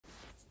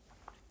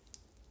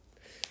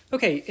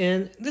Okay,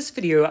 in this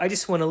video, I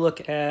just want to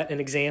look at an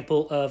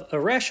example of a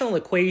rational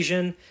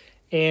equation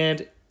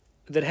and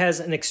that has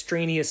an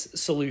extraneous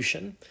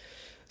solution.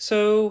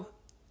 So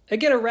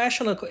again, a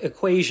rational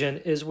equation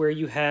is where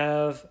you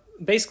have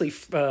basically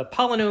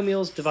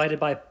polynomials divided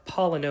by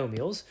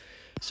polynomials.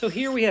 So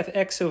here we have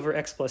x over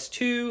x plus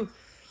 2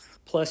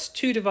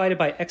 divided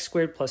by x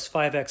squared plus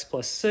 5x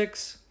plus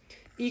 6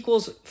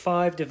 equals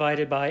 5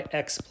 divided by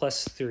x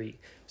plus 3.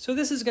 So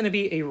this is going to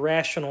be a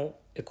rational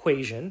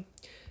equation.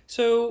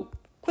 So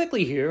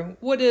quickly here,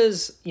 what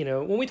is,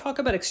 when we talk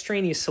about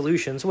extraneous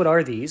solutions, what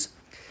are these?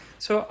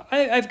 So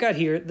I've got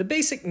here the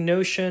basic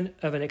notion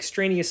of an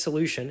extraneous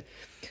solution.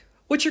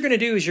 What you're going to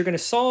do is you're going to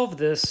solve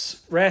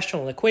this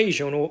rational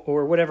equation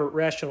or whatever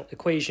rational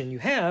equation you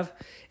have,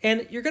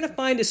 and you're going to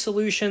find a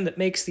solution that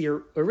makes the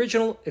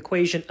original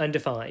equation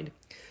undefined.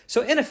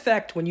 So in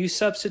effect, when you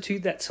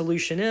substitute that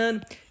solution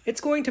in,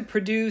 it's going to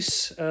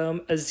produce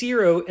a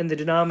 0 in the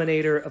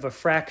denominator of a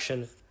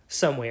fraction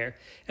somewhere.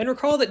 And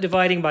recall that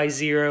dividing by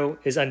 0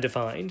 is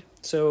undefined.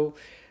 So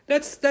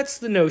that's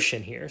the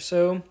notion here.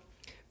 So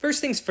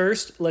first things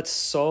first, let's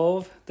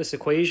solve this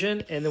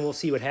equation and then we'll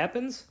see what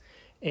happens.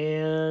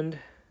 And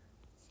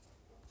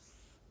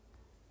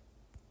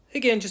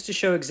again, just to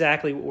show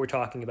exactly what we're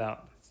talking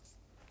about.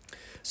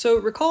 So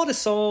recall to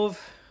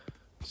solve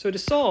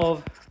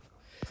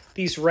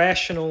these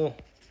rational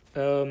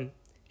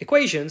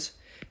equations,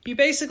 you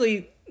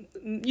basically,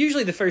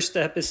 usually the first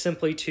step is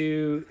simply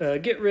to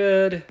get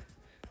rid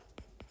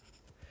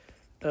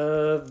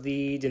of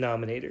the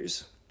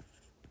denominators.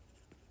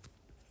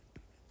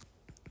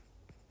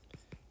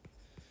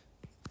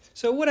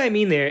 So what I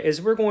mean there is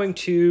we're going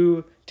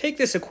to take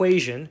this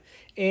equation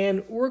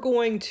and we're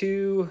going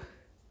to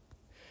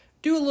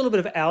do a little bit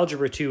of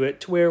algebra to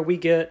it to where we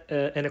get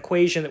an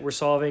equation that we're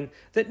solving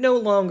that no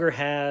longer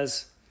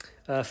has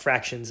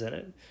fractions in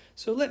it.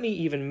 So let me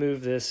even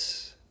move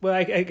this. Well,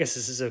 I guess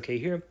this is okay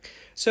here.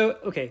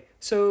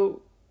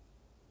 So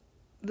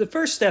the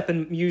first step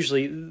in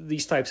usually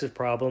these types of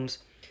problems,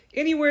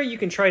 anywhere you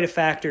can try to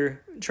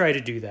factor, try to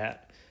do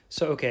that.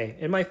 So, okay,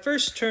 in my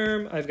first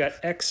term, I've got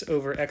x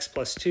over x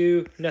plus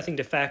 2, nothing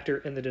to factor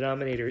in the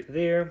denominator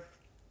there.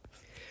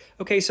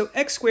 Okay, so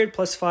x squared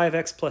plus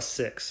 5x plus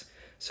 6.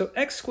 So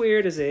x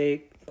squared is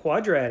a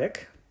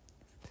quadratic.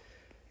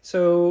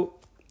 So,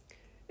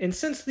 and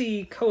since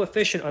the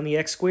coefficient on the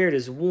x squared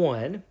is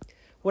 1,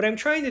 what I'm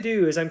trying to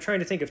do is I'm trying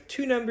to think of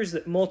two numbers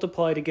that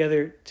multiply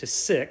together to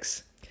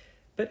 6,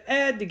 but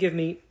add to give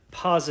me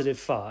positive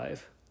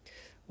 5.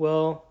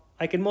 Well,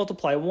 I can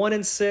multiply 1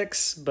 and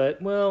 6,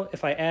 but, well,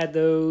 if I add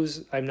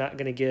those, I'm not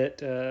going to get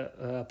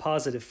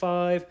positive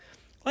 5.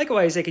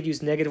 Likewise, I could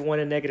use negative 1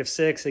 and negative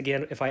 6.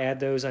 Again, if I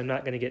add those, I'm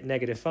not going to get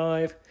negative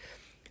 5.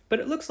 But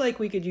it looks like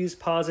we could use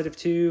positive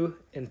 2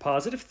 and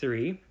positive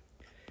 3.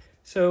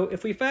 So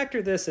if we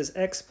factor this as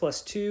x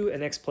plus 2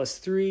 and x plus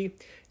 3,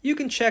 you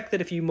can check that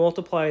if you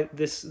multiply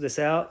this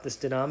out, this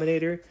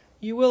denominator,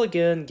 you will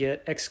again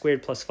get x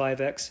squared plus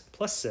 5x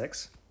plus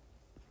 6.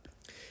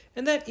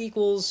 And that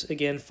equals,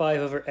 again, 5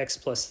 over x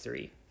plus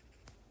 3.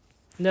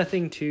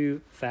 Nothing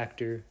to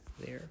factor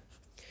there.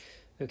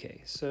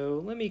 Okay,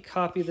 so let me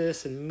copy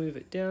this and move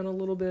it down a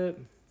little bit.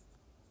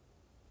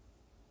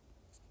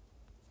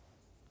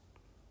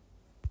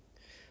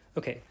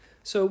 Okay,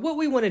 so what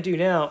we want to do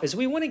now is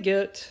we want to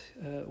get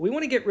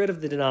rid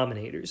of the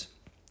denominators.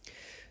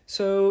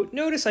 So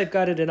notice I've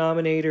got a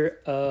denominator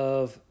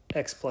of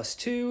x plus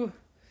 2,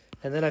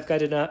 and then I've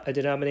got a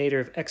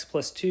denominator of x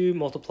plus 2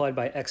 multiplied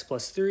by x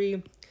plus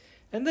 3,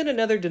 and then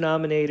another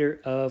denominator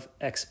of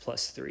x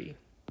plus 3.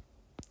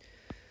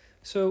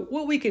 So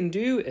what we can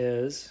do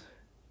is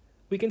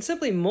we can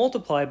simply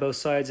multiply both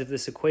sides of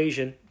this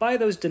equation by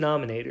those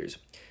denominators.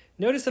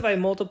 Notice if I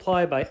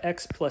multiply by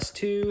x plus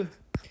 2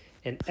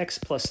 and x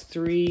plus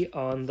 3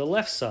 on the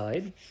left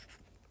side,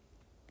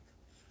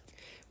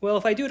 well,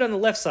 if I do it on the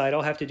left side,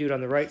 I'll have to do it on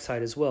the right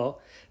side as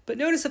well. But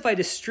notice if I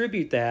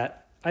distribute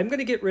that, I'm going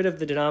to get rid of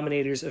the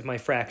denominators of my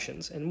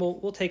fractions, and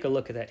we'll take a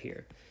look at that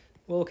here.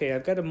 Well, okay,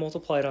 I've got to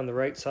multiply it on the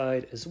right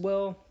side as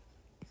well.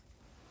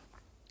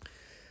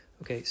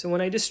 Okay, so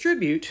when I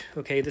distribute,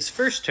 okay, this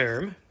first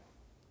term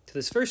to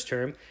this first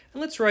term,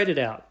 and let's write it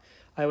out.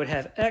 I would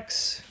have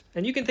x,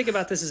 and you can think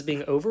about this as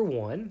being over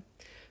 1.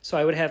 So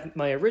I would have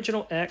my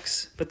original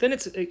x, but then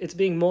it's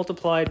being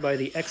multiplied by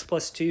the x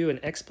plus 2 and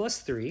x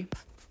plus 3.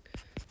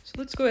 So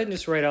let's go ahead and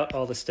just write out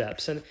all the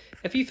steps. And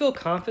if you feel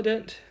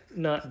confident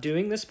not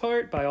doing this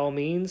part, by all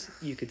means,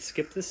 you could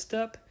skip this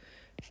step.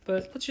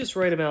 But let's just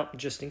write them out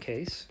just in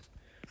case.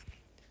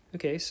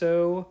 Okay,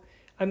 so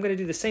I'm going to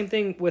do the same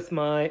thing with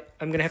I'm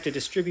going to have to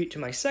distribute to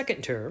my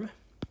second term.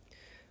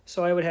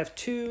 So I would have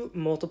 2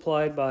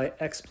 multiplied by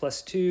x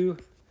plus 2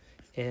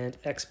 and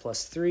x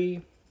plus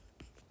 3.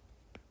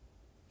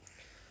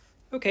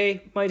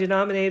 Okay, my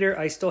denominator,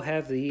 I still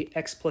have the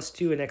x plus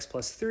 2 and x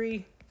plus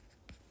 3.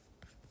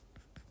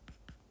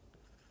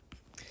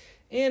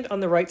 And on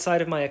the right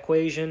side of my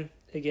equation,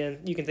 again,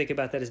 you can think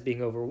about that as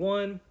being over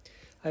 1.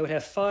 I would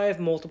have 5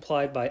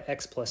 multiplied by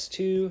x plus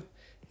 2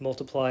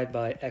 multiplied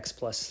by x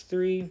plus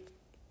 3.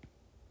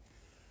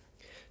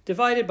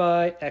 divided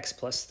by x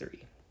plus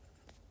 3.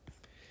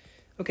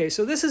 Okay,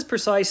 so this is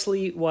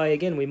precisely why,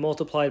 again, we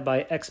multiplied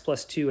by x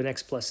plus 2 and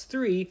x plus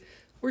 3.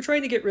 We're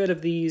trying to get rid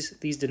of these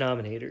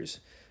denominators.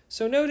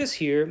 So notice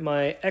here,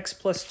 my x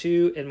plus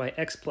 2 and my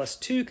x plus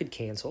 2 could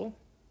cancel.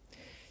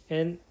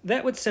 And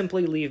that would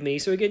simply leave me,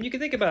 so again, you can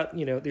think about,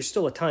 there's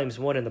still a times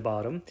 1 in the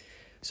bottom.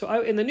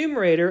 So in the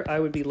numerator, I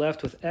would be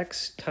left with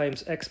x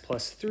times x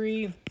plus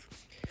 3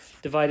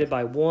 divided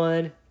by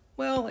 1.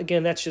 Well,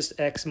 again, that's just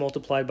x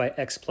multiplied by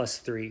x plus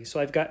 3. So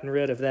I've gotten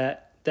rid of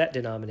that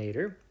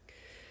denominator.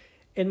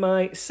 In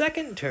my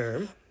second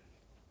term,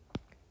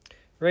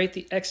 right,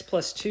 the x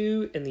plus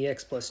 2 and the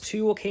x plus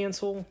 2 will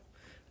cancel.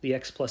 The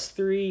x plus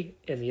 3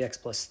 and the x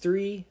plus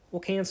 3 will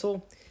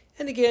cancel.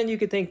 And again, you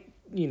could think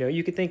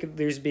of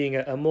there's being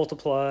a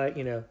multiply,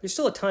 there's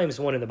still a times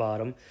 1 in the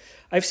bottom.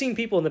 I've seen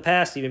people in the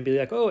past even be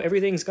like, oh,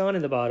 everything's gone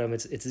in the bottom,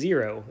 it's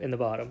 0 in the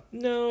bottom.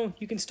 No,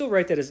 you can still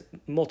write that as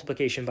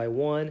multiplication by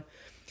 1.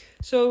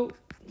 So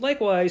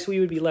likewise, we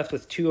would be left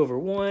with 2 over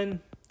 1,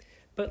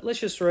 but let's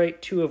just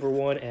write 2 over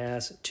 1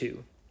 as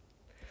 2.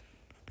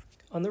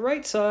 On the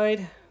right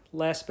side,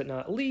 last but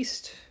not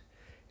least,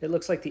 it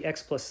looks like the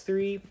x plus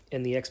 3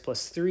 and the x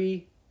plus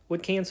 3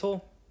 would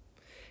cancel.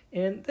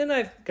 And then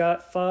I've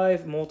got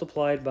 5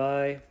 multiplied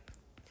by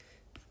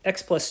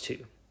x plus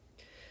 2.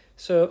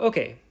 So,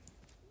 okay,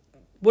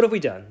 what have we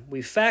done?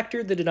 We've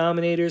factored the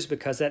denominators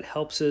because that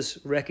helps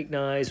us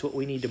recognize what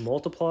we need to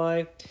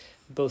multiply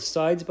both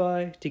sides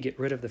by to get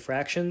rid of the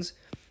fractions.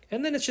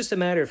 And then it's just a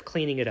matter of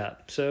cleaning it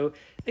up. So,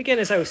 again,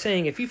 as I was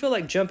saying, if you feel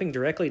like jumping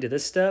directly to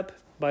this step,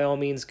 by all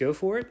means, go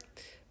for it.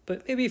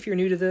 But maybe if you're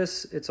new to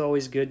this, it's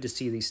always good to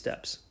see these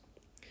steps.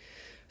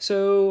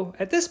 So,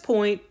 at this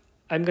point,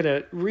 I'm going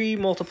to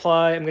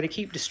re-multiply, I'm going to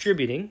keep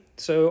distributing.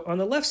 So on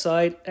the left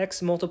side,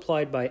 x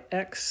multiplied by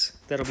x,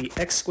 that'll be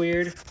x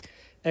squared.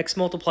 X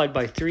multiplied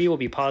by 3 will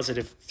be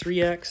positive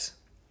 3x.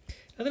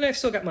 And then I've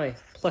still got my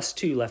plus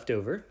 2 left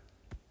over.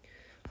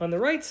 On the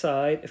right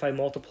side, if I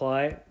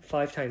multiply,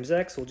 5 times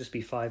x will just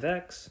be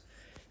 5x.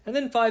 And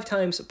then 5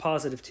 times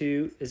positive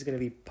 2 is going to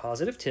be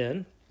positive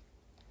 10.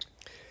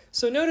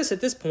 So notice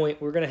at this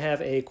point, we're going to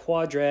have a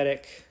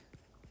quadratic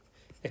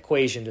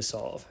equation to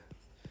solve.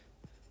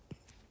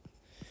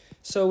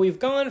 So we've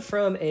gone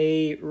from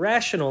a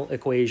rational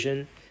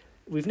equation,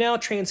 we've now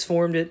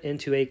transformed it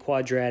into a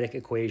quadratic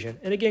equation.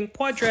 And again,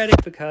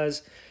 quadratic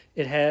because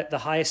it had the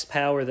highest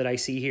power that I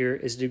see here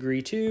is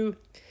degree 2.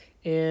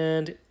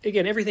 And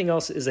again, everything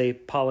else is a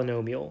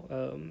polynomial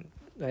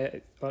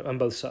on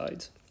both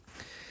sides.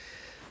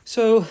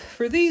 So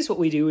for these, what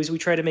we do is we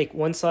try to make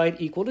one side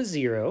equal to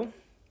 0.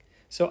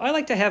 So I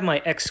like to have my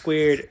x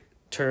squared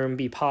term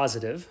be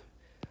positive.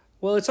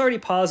 Well, it's already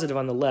positive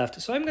on the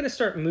left, so I'm going to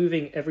start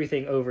moving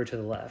everything over to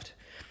the left.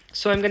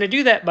 So I'm going to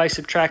do that by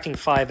subtracting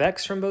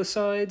 5x from both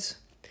sides.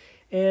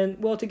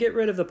 And, well, to get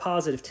rid of the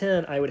positive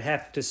 10, I would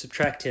have to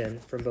subtract 10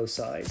 from both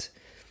sides.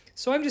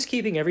 So I'm just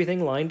keeping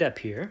everything lined up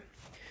here.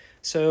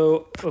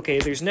 So, okay,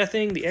 there's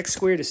nothing. The x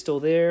squared is still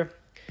there.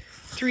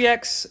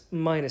 3x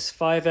minus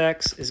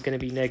 5x is going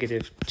to be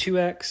negative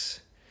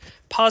 2x.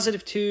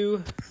 Positive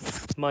 2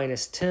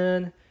 minus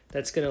 10,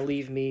 that's going to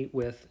leave me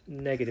with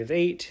negative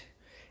 8.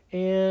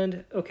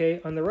 And,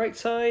 okay, on the right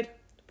side,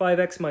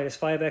 5x minus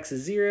 5x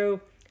is 0,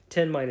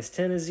 10 minus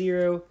 10 is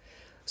 0.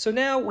 So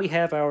now we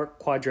have our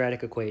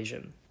quadratic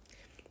equation.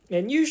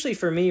 And usually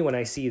for me, when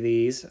I see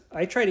these,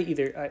 I try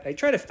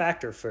to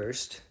factor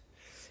first.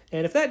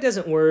 And if that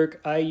doesn't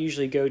work, I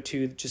usually go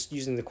to just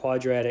using the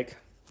quadratic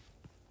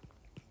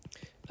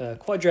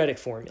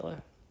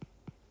formula.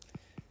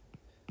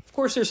 Of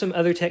course, there's some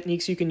other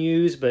techniques you can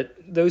use, but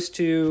those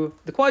two,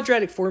 the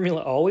quadratic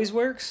formula always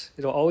works.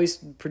 It'll always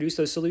produce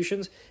those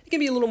solutions. It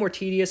can be a little more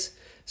tedious,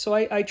 so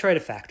I try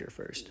to factor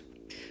first.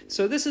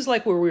 So this is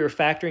like where we were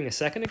factoring a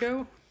second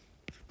ago.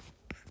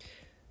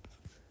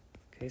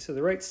 Okay, so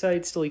the right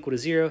side still equal to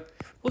 0.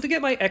 Well, to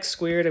get my x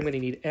squared, I'm going to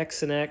need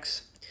x and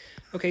x.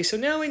 Okay, so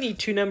now I need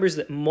two numbers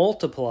that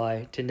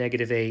multiply to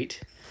negative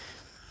 8,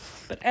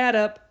 but add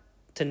up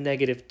to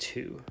negative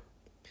 2.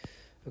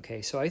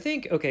 Okay, so I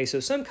think, so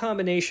some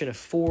combination of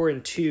 4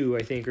 and 2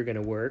 I think are going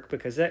to work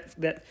because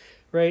that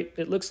right,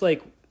 it looks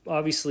like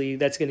obviously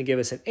that's going to give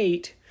us an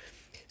 8.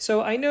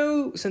 So I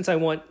know since I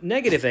want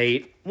negative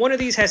 8, one of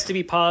these has to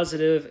be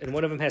positive and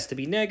one of them has to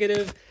be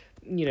negative.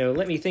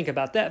 Let me think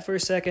about that for a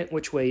second.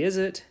 Which way is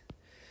it?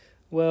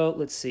 Well,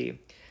 let's see.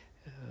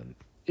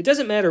 It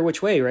doesn't matter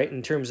which way, right,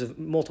 in terms of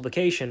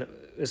multiplication.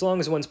 As long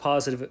as one's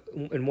positive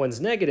and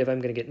one's negative, I'm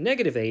going to get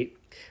negative 8.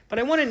 But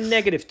I want a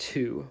negative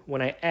 2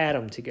 when I add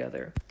them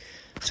together.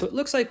 So it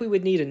looks like we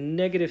would need a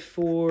negative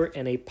 4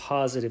 and a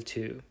positive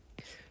 2.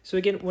 So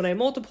again, when I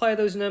multiply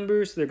those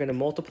numbers, they're going to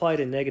multiply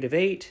to negative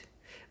 8.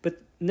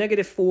 But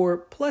negative 4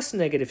 plus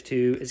negative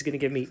 2 is going to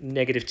give me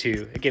negative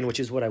 2, again, which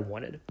is what I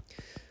wanted.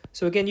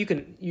 So again, you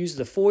can use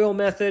the FOIL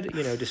method,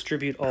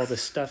 distribute all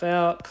this stuff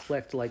out,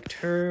 collect like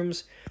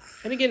terms,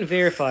 and again,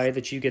 verify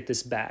that you get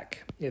this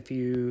back if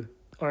you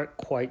aren't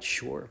quite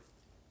sure.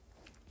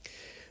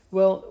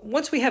 Well,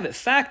 once we have it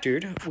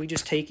factored, we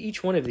just take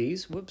each one of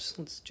these. Whoops,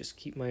 let's just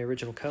keep my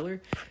original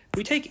color.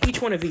 We take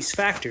each one of these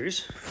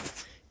factors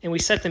and we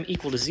set them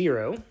equal to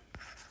 0.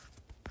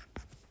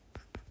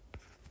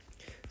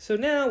 So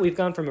now we've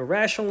gone from a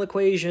rational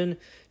equation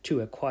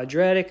to a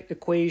quadratic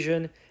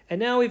equation, and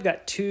now we've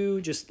got two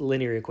just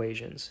linear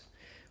equations.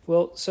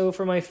 Well, so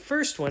for my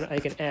first one, I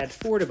can add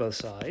 4 to both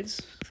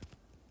sides.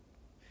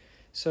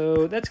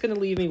 So that's going to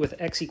leave me with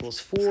x equals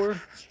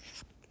 4.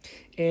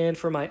 And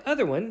for my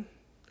other one,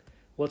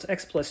 well, it's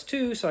x plus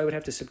 2, so I would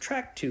have to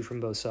subtract 2 from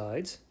both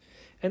sides.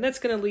 And that's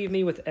going to leave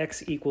me with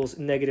x equals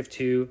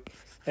 -2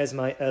 as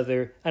my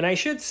other. And I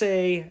should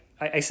say,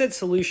 I said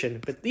solution,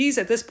 but these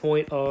at this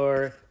point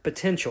are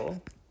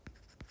potential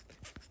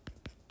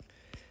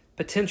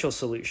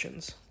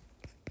solutions.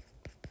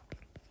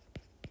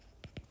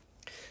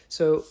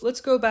 So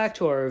let's go back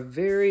to our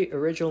very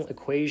original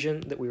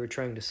equation that we were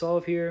trying to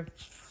solve here.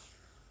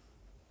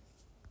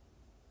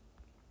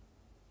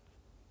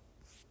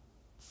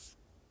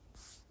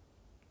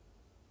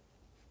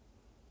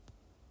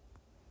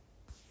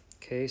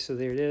 Okay, so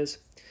there it is.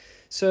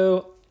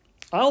 So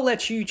I'll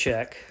let you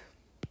check.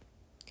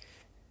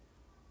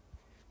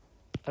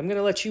 I'm going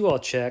to let you all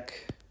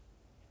check.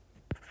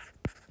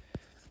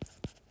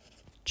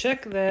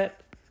 Check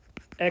that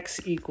x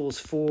equals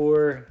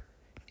 4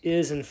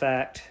 is in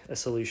fact a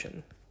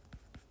solution.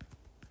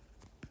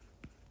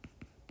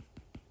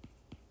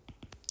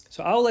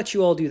 So I'll let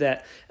you all do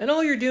that. And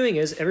all you're doing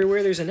is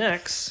everywhere there's an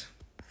x,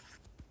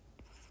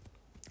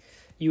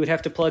 you would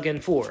have to plug in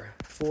 4.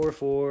 4,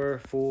 4,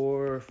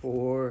 4,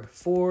 4,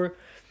 4,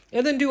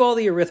 and then do all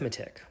the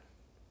arithmetic.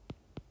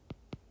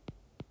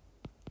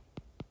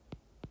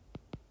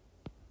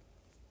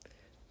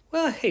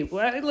 Well, hey,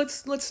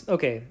 let's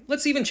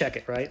even check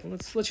it, right?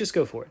 Let's just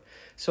go for it.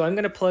 So I'm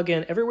going to plug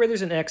in, everywhere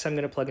there's an x, I'm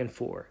going to plug in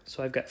 4.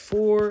 So I've got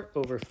 4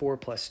 over 4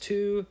 plus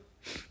 2,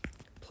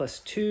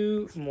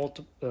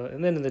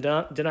 and then in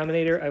the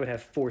denominator, I would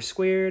have 4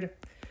 squared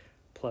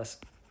plus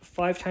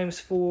 5 times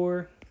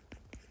 4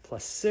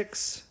 plus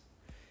 6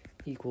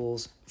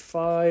 equals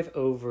 5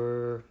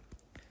 over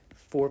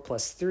 4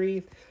 plus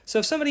 3. So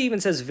if somebody even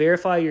says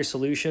verify your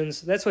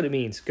solutions, that's what it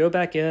means. Go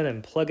back in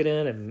and plug it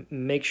in and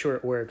make sure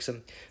it works.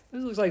 And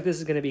this looks like this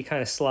is going to be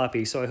kind of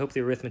sloppy, so I hope the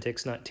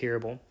arithmetic's not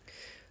terrible.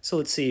 So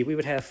let's see, we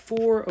would have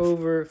 4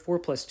 over 4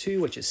 plus 2,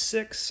 which is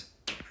 6,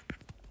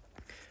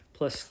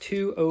 plus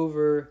 2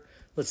 over,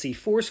 let's see,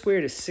 4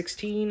 squared is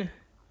 16,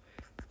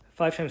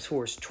 5 times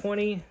 4 is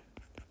 20,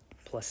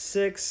 plus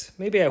 6.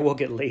 Maybe I will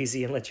get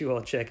lazy and let you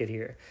all check it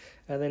here.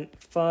 And then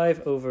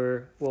 5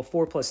 over, well,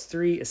 4 plus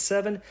 3 is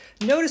 7.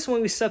 Notice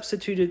when we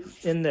substituted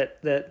in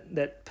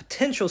that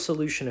potential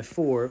solution of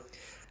 4,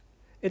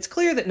 it's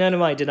clear that none of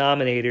my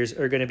denominators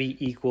are going to be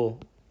equal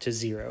to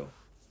 0.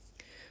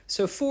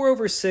 So 4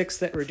 over 6,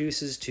 that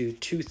reduces to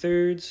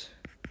 2/3.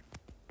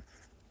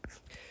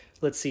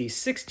 Let's see,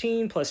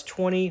 16 plus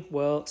 20.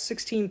 Well,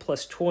 16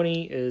 plus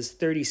 20 is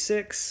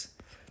 36,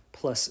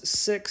 plus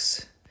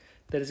 6,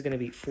 that is going to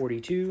be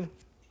 42.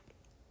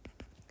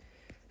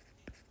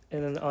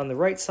 And then on the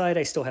right side,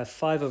 I still have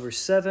 5 over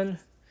 7.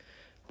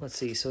 Let's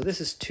see, so this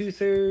is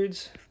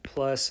 2/3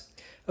 plus,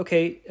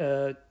 okay,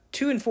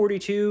 2 and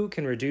 42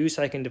 can reduce.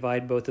 I can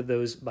divide both of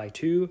those by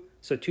 2.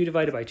 So 2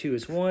 divided by 2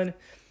 is 1.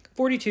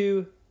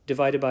 42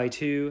 divided by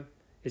 2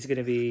 is going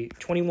to be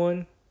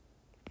 21.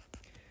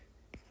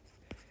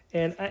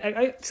 And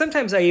I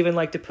sometimes I even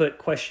like to put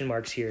question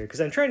marks here because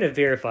I'm trying to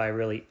verify,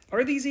 really,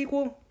 are these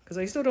equal? Because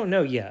I still don't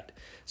know yet.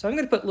 So I'm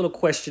going to put little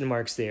question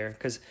marks there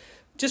because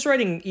just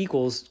writing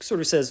equals sort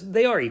of says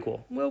they are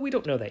equal. Well, we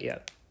don't know that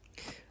yet.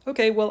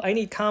 Okay, well, I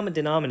need common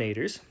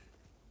denominators.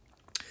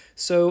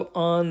 So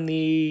on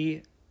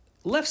the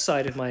left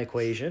side of my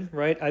equation,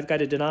 right, I've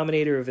got a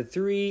denominator of a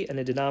 3 and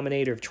a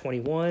denominator of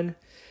 21.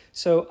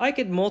 So I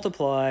could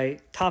multiply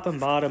top and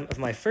bottom of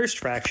my first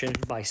fraction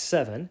by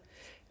 7,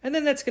 and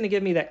then that's going to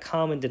give me that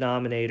common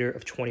denominator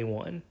of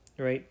 21,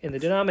 right? In the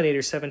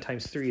denominator, 7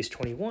 times 3 is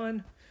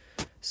 21,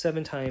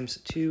 7 times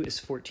 2 is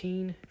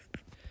 14,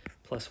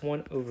 plus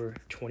 1 over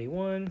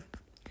 21.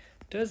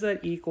 Does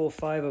that equal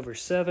 5 over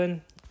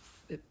 7?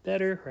 A bit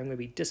better, or I'm going to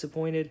be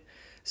disappointed.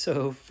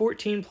 So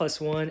 14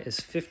 plus 1 is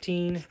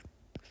 15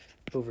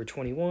 over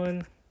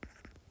 21.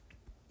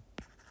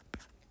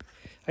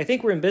 I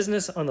think we're in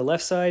business on the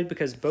left side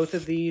because both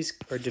of these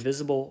are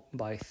divisible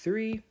by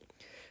 3.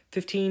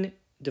 15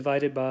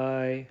 divided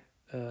by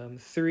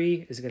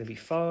 3 is going to be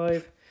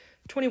 5.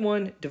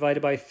 21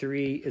 divided by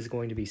 3 is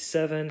going to be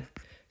 7.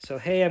 So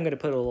hey, I'm going to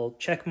put a little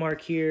check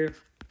mark here.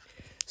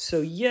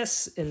 So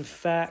yes, in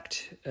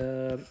fact,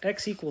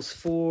 x equals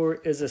 4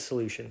 is a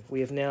solution.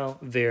 We have now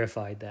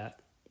verified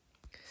that.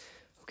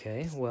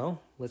 Okay,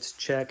 well, let's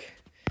check,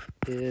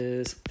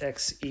 is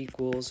x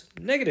equals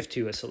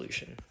 -2 a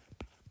solution?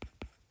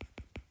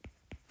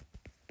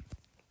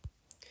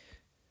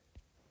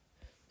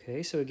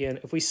 Okay, so again,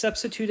 if we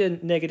substitute a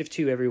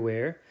 -2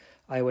 everywhere,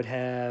 I would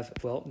have,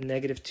 well,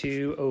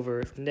 -2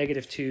 over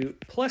 -2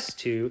 plus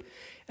 2.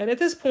 And at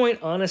this point,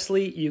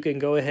 honestly, you can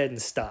go ahead and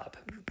stop.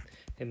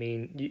 I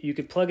mean, you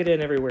could plug it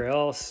in everywhere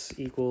else,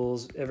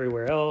 equals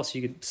everywhere else.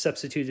 You could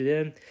substitute it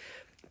in.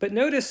 But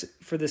notice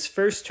for this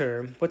first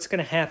term, what's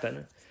going to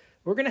happen?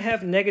 We're going to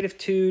have negative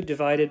 2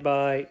 divided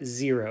by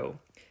 0.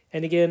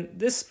 And again,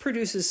 this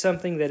produces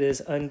something that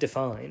is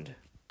undefined.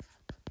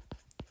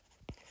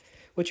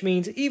 Which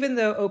means even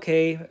though,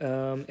 okay,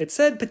 it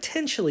said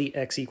potentially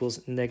x equals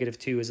negative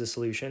 2 is a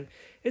solution,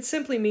 it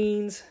simply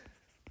means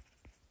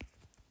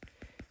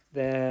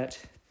that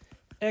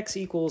x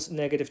equals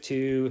negative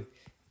 2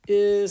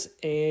 is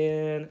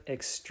an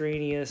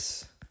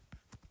extraneous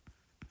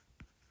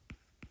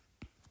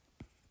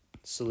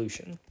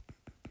solution.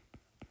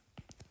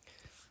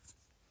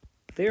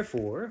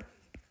 Therefore,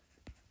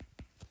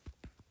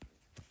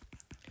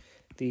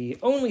 the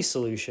only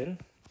solution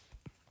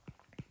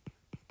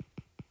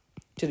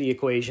to the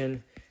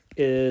equation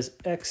is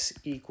x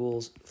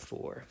equals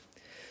 4.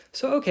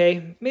 So,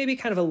 okay, maybe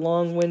kind of a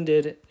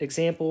long-winded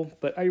example,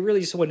 but I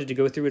really just wanted to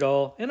go through it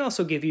all and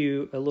also give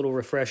you a little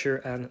refresher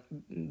on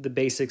the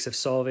basics of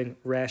solving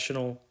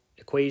rational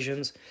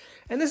equations.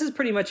 And this is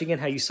pretty much, again,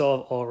 how you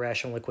solve all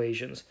rational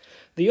equations.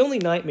 The only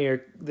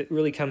nightmare that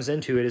really comes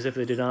into it is if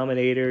the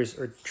denominators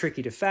are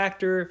tricky to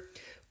factor,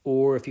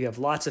 or if you have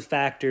lots of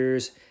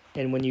factors,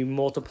 and when you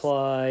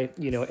multiply,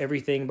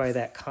 everything by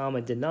that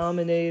common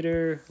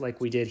denominator,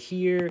 like we did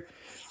here,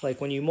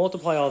 like when you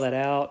multiply all that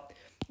out,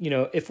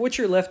 if what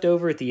you're left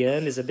over at the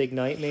end is a big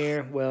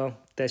nightmare, well,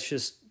 that's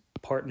just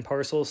part and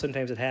parcel.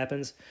 Sometimes it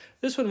happens.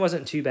 This one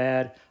wasn't too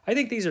bad. I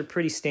think these are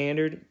pretty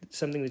standard,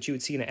 something that you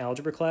would see in an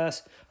algebra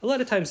class. A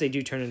lot of times they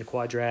do turn into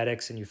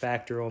quadratics and you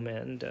factor them,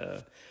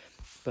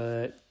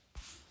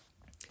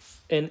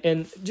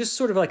 and just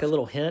sort of like a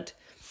little hint,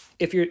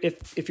 if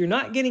you're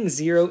not getting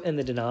 0 in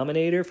the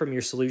denominator from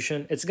your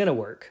solution, it's going to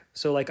work.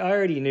 So like I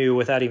already knew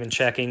without even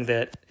checking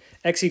that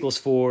x equals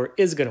 4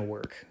 is going to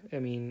work. I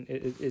mean,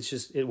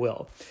 it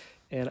will.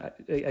 And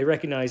I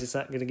recognize it's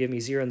not going to give me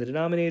 0 in the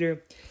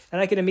denominator.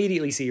 And I can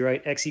immediately see,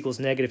 right, x equals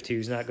negative 2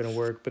 is not going to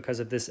work because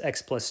of this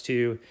x plus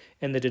 2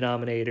 in the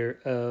denominator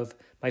of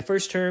my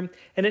first term.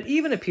 And it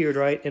even appeared,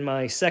 right, in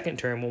my second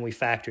term when we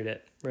factored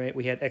it, right?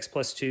 We had x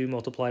plus 2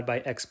 multiplied by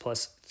x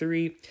plus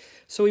 3.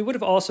 So we would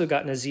have also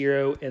gotten a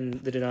 0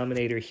 in the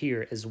denominator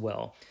here as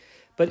well.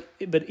 But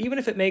even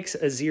if it makes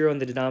a 0 in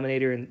the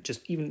denominator in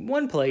just even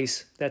one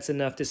place, that's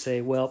enough to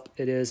say, well,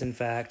 it is, in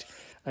fact,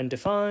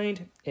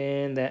 undefined,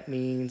 and that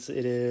means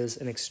it is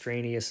an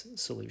extraneous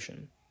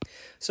solution.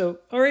 So,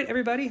 all right,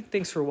 everybody,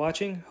 thanks for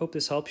watching. Hope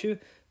this helps you.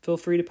 Feel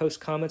free to post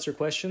comments or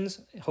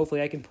questions.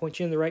 Hopefully I can point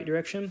you in the right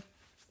direction.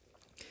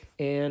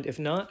 And if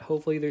not,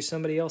 hopefully there's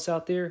somebody else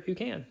out there who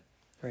can.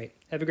 All right,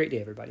 have a great day,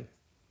 everybody.